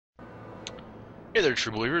Hey there,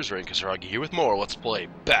 true believers, Rain Kasaragi here with more Let's Play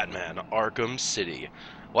Batman Arkham City.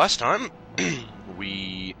 Last time,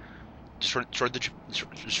 we destroyed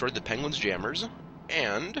the Penguin's jammers,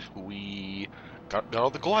 and we got all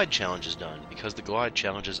the glide challenges done, because the glide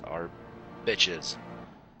challenges are bitches.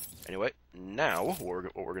 Anyway, now, what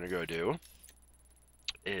we're gonna go do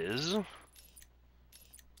is...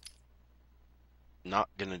 not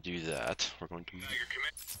gonna do that.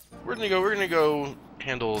 We're gonna go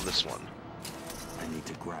handle this one. I need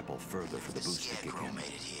to grapple further for the boost to kick in. Made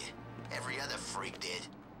it here. Every other freak did.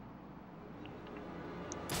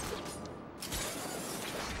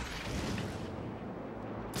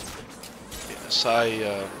 Yes,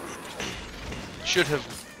 I should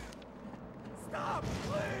have. Stop,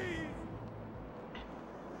 please!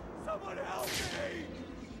 Someone help me!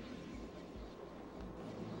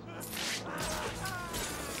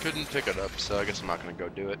 Couldn't pick it up, so I guess I'm not gonna go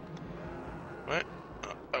do it. What?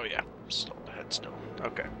 Oh yeah, still ahead still.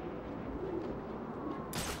 Okay.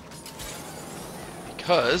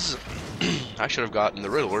 Because I should have gotten the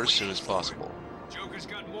Riddler as soon as possible. Joker's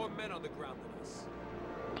got more men on the ground than us.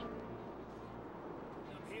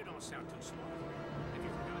 You don't sound too smart. Have you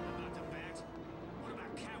forgotten about the bat? What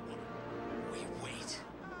about Catwoman? We wait.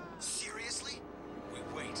 Seriously? We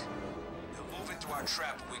wait. They'll move into our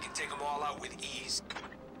trap and we can take them all out with ease.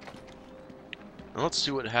 Now let's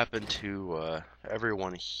see what happened to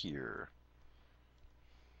everyone here.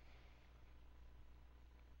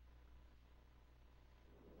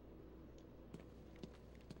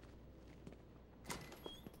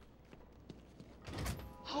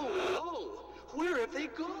 Oh, where have they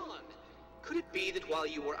gone? Could it be that while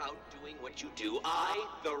you were out doing what you do, I,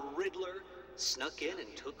 the Riddler, snuck in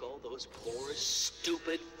and took all those poor,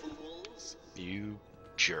 stupid fools? You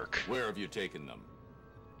jerk. Where have you taken them?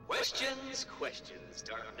 Questions, questions,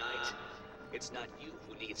 Dark Knight. It's not you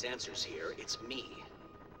who needs answers here, it's me.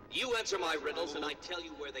 You answer my riddles and I tell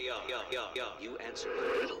you where they are. You answer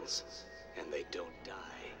my riddles and they don't die.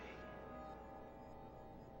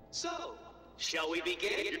 So, shall we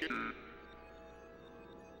begin?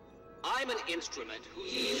 I'm an instrument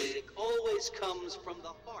whose music always comes from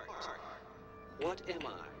the heart. What am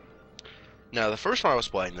I? Now, the first time I was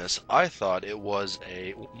playing this, I thought it was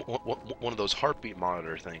one of those heartbeat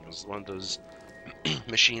monitor things, one of those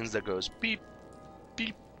machines that goes beep,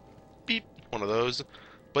 beep, beep, one of those.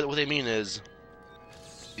 But what they mean is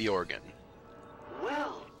the organ.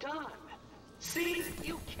 Well done. See,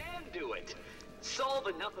 you can do it. Solve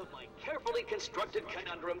enough of my carefully constructed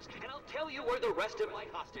conundrums, and I'll tell you where the rest of my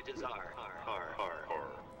hostages are.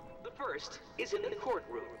 The first is in the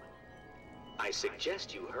courtroom. I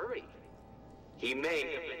suggest you hurry. He may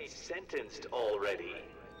have been sentenced already.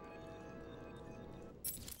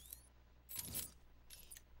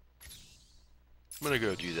 I'm gonna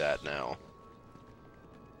go do that now.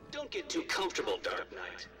 Don't get too comfortable, Dark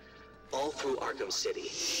Knight. All through Arkham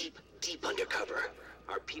City, deep undercover,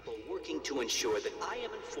 are people working to ensure that I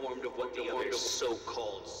am informed of what the other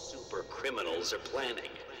so-called super criminals are planning.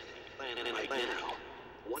 And right now,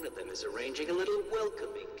 one of them is arranging a little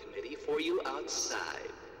welcoming committee for you outside.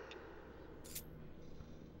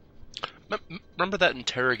 Remember that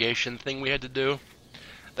interrogation thing we had to do?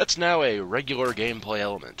 That's now a regular gameplay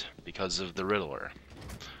element because of the Riddler.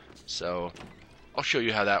 So, I'll show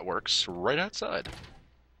you how that works right outside.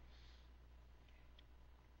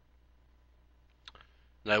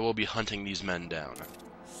 And I will be hunting these men down.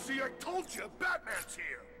 See, I told you, Batman's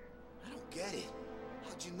here! I don't get it.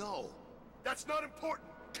 How'd you know? That's not important!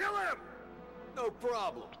 Kill him! No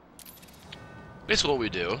problem. Basically what we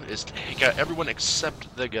do is take out everyone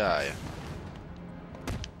except the guy.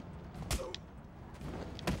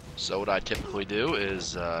 So what I typically do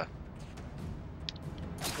is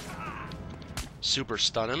super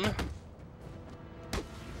stun him.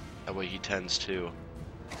 That way he tends to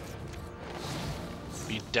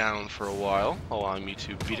be down for a while, allowing me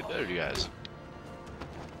to beat it better, you guys.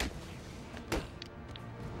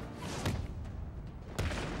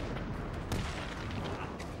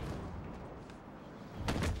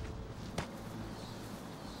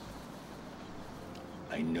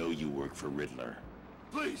 I know you work for Riddler.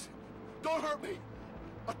 Please, don't hurt me!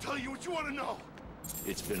 I'll tell you what you want to know!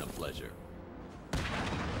 It's been a pleasure.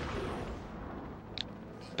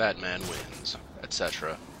 Batman wins,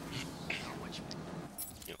 etc.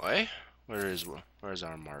 Anyway, where's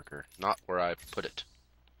our marker? Not where I put it.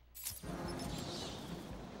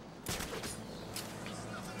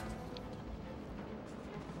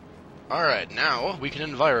 Alright, now we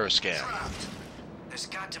can enviroscan. There's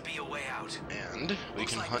got to be a way out. And we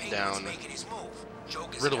can hunt Penguin's down making his move.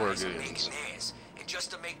 Joker's Riddler guys are goons. making theirs. And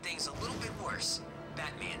just to make things a little bit worse,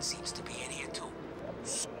 Batman seems to be in here too.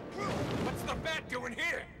 the Bat doing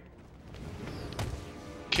here?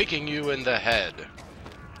 Kicking you in the head.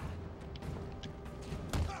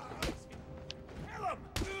 Kill him!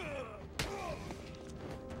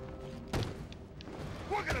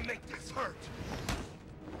 We're gonna make this hurt.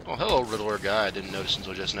 Oh, hello, Riddler guy. I didn't notice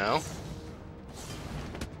until just now.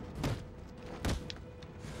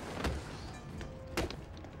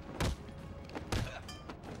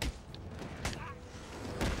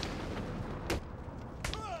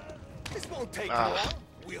 This won't take long.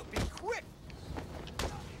 We'll be quick.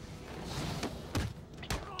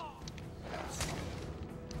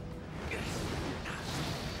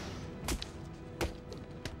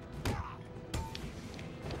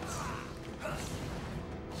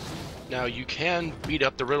 Now, you can beat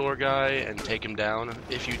up the Riddler guy and take him down.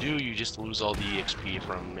 If you do, you just lose all the XP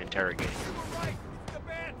from interrogating him. You were right. It's the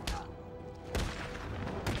Bat.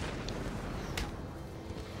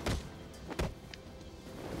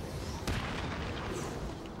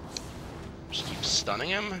 Just keep stunning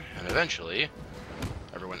him, and eventually,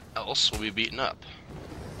 everyone else will be beaten up.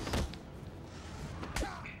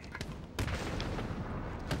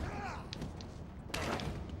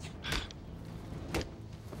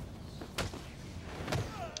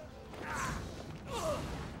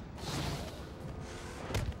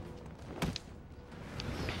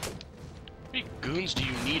 How many goons do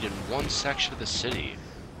you need in one section of the city?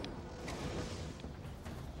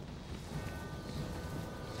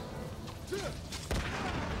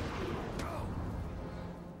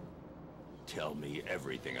 Tell me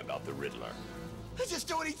everything about the Riddler. Just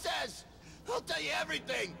do what he says. I'll tell you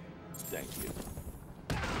everything. Thank you.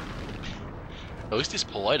 At least he's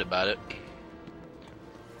polite about it.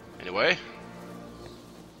 Anyway,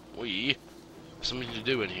 we have something to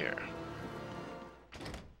do in here.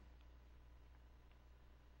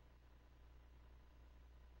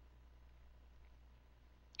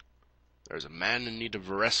 There's a man in need of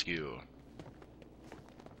rescue.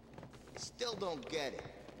 Still don't get it.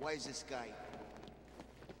 Why is this guy...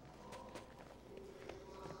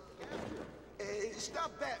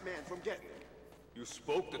 Stop Batman from getting it. You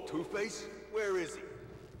spoke to Two-Face? Where is he?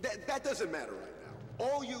 That doesn't matter right now.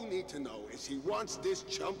 All you need to know is he wants this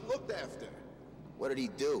chump looked after. What did he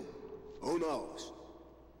do? Who knows?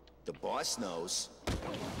 The boss knows.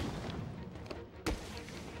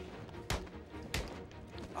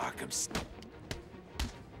 Arkham's...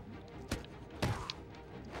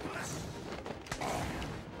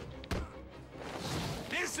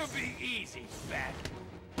 This'll be easy, Bat.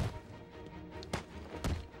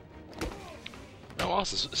 No,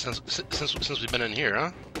 also since we've been in here,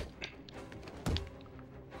 huh?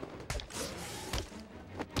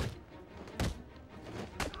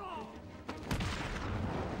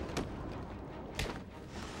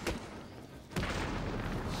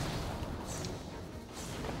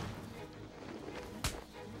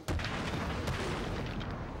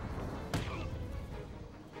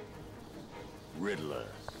 Riddler.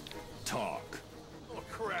 Talk. Oh,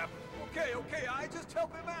 crap. Okay, I just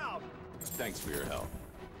help him out. Thanks for your help.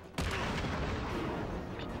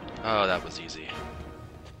 Oh, that was easy.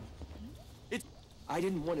 I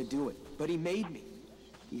didn't want to do it, but he made me.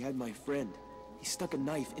 He had my friend. He stuck a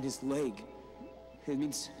knife in his leg. It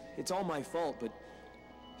means it's all my fault, but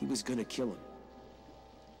he was gonna kill him.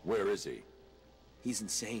 Where is he? He's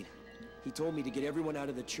insane. He told me to get everyone out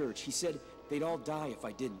of the church. He said they'd all die if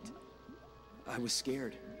I didn't. I was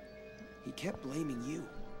scared. He kept blaming you.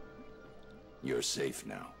 You're safe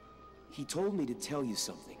now. He told me to tell you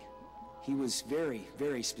something. He was very,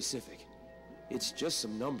 very specific. It's just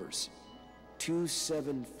some numbers.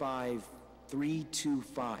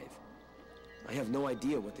 275325. I have no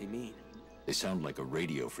idea what they mean. They sound like a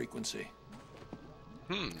radio frequency.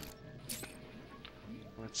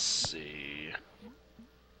 Let's see.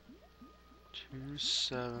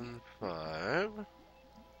 275.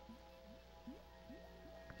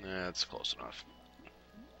 That's close enough.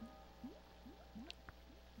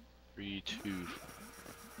 32.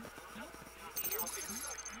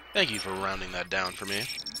 Thank you for rounding that down for me. At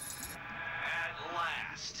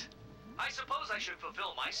last. I suppose I should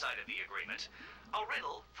fulfill my side of the agreement. A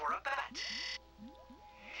riddle for a bat.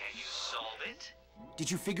 Can you solve it? Did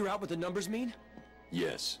you figure out what the numbers mean?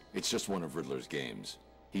 Yes, it's just one of Riddler's games.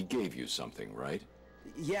 He gave you something, right?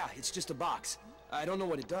 Yeah, it's just a box. I don't know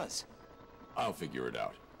what it does. I'll figure it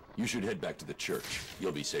out. You should head back to the church.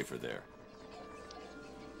 You'll be safer there.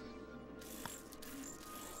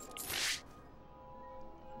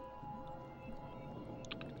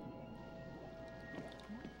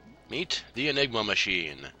 Meet the Enigma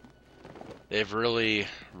machine. They've really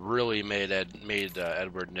made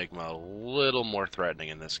Edward Nigma a little more threatening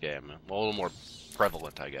in this game. A little more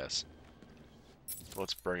prevalent, I guess.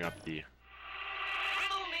 Let's bring up the...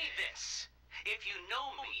 Riddle me this. If you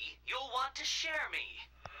know me, you'll want to share me.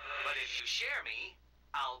 But if you share me,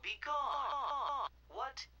 I'll be gone.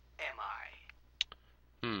 What am I?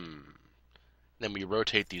 Then we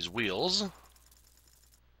rotate these wheels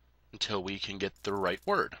until we can get the right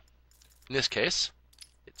word. In this case,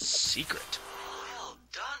 it's secret. Well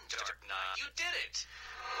done, Dark Knight. You did it.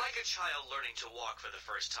 Like a child learning to walk for the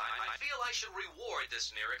first time, I feel I should reward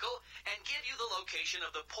this miracle and give you the location of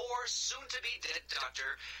the poor, soon-to-be dead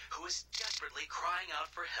doctor who is desperately crying out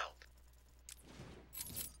for help.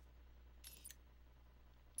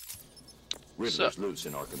 Riddler's loose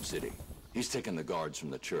in Arkham City. He's taken the guards from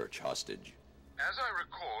the church hostage. As I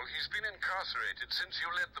recall, he's been incarcerated since you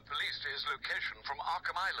led the police to his location from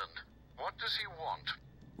Arkham Island. What does he want?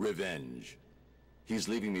 Revenge. He's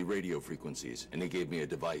leaving me radio frequencies, and he gave me a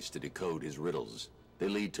device to decode his riddles. They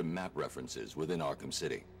lead to map references within Arkham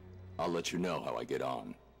City. I'll let you know how I get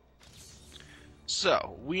on.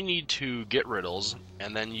 So, we need to get riddles,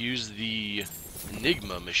 and then use the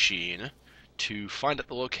Enigma machine to find out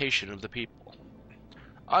the location of the people.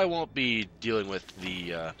 I won't be dealing with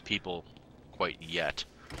the people quite yet,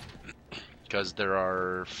 because there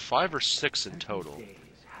are 5 or 6 in total. Days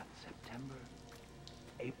have September,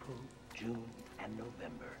 April, June, and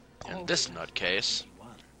November. And this nutcase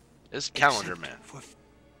is Calendar Man. For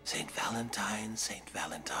Saint Valentine,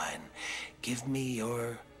 give me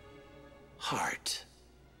your heart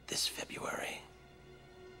this February.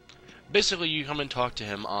 Basically, you come and talk to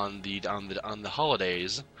him on the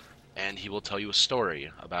holidays, and he will tell you a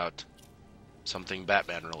story about something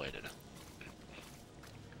Batman related.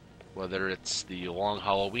 Whether it's the Long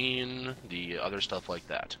Halloween, the other stuff like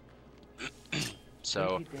that.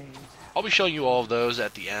 So, I'll be showing you all of those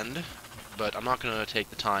at the end, but I'm not going to take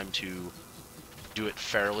the time to do it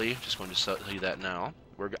fairly. Just going to tell you that now.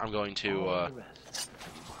 I'm going to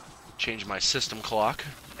change my system clock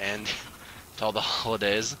and tell the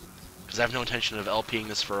holidays, because I have no intention of LPing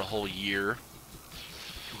this for a whole year.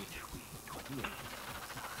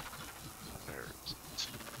 There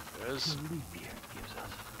it is.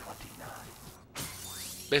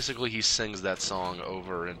 Basically, he sings that song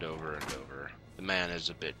over and over and over. The man is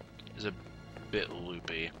a bit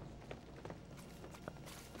loopy.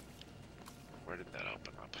 Where did that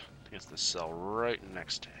open up? I think it's the cell right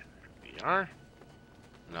next to it. There we are.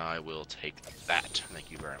 Now I will take that.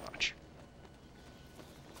 Thank you very much.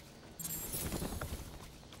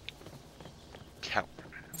 Calendar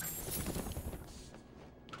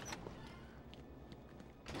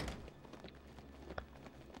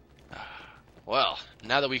Man. Well,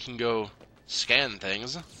 now that we can go scan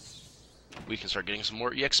things, we can start getting some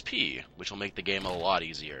more EXP, which will make the game a lot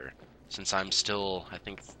easier, since I'm still, I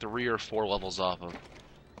think, 3 or 4 levels off of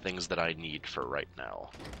things that I need for right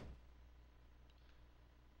now.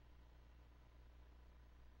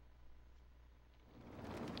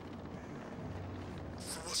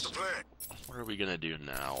 So what's the plan? What are we gonna do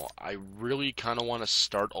now? I really kind of want to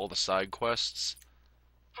start all the side quests.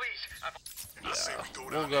 Please, I say we go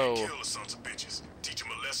We'll down there and go. kill the sons of bitches. Teach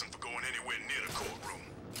them a lesson for going anywhere near the courtroom.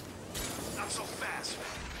 Not so fast.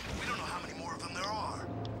 We don't know how many more of them there are.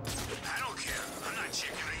 I don't care. I'm not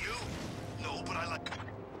checking on you. No, but I like...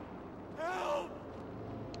 Help!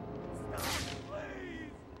 Stop,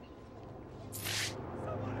 please!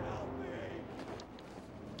 Someone help me!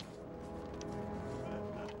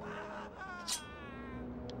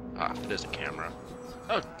 Ah, it is a camera.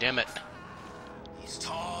 Oh, damn it. He's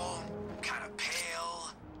tall, kind of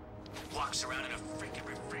pale, walks around in a freaking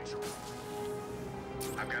refrigerator.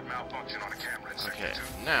 I've got malfunction on a camera in Okay, Sector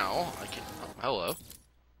 2. now I can... Oh, hello.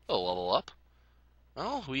 A level up.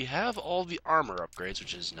 Well, we have all the armor upgrades,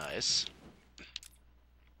 which is nice.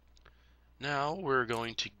 Now we're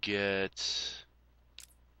going to get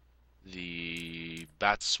the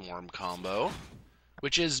Bat Swarm combo,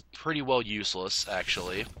 which is pretty well useless,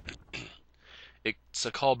 actually. It's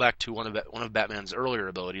a callback to one of Batman's earlier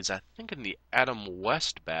abilities, I think in the Adam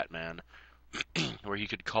West Batman, where he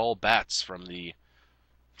could call bats from the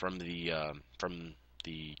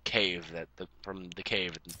cave at the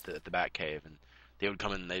Bat Cave, and they would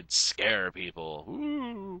come in and they'd scare people.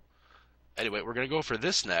 Woo! Anyway, we're gonna go for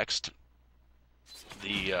this next,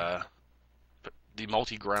 the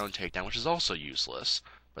multi-ground takedown, which is also useless.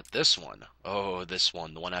 But this one, oh, this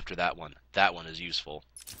one, the one after that one is useful.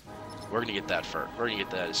 We're gonna get that first. We're gonna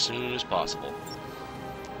get that as soon as possible.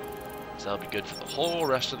 So that'll be good for the whole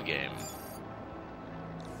rest of the game.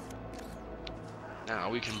 Now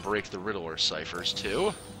we can break the Riddler ciphers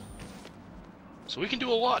too. So we can do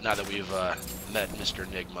a lot now that we've met Mr.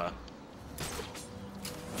 Enigma. Go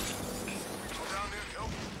down there and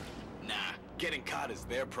help. Nah, Getting caught is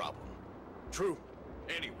their problem. True.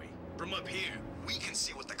 Anyway, from up here, we can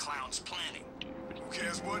see what the clown's planning. Who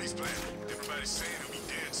cares what he's planning? Everybody's saying he'll be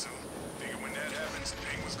dead soon. Figure when that happens,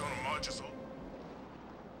 Penguin's gonna march us all.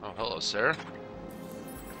 Oh, hello, sir.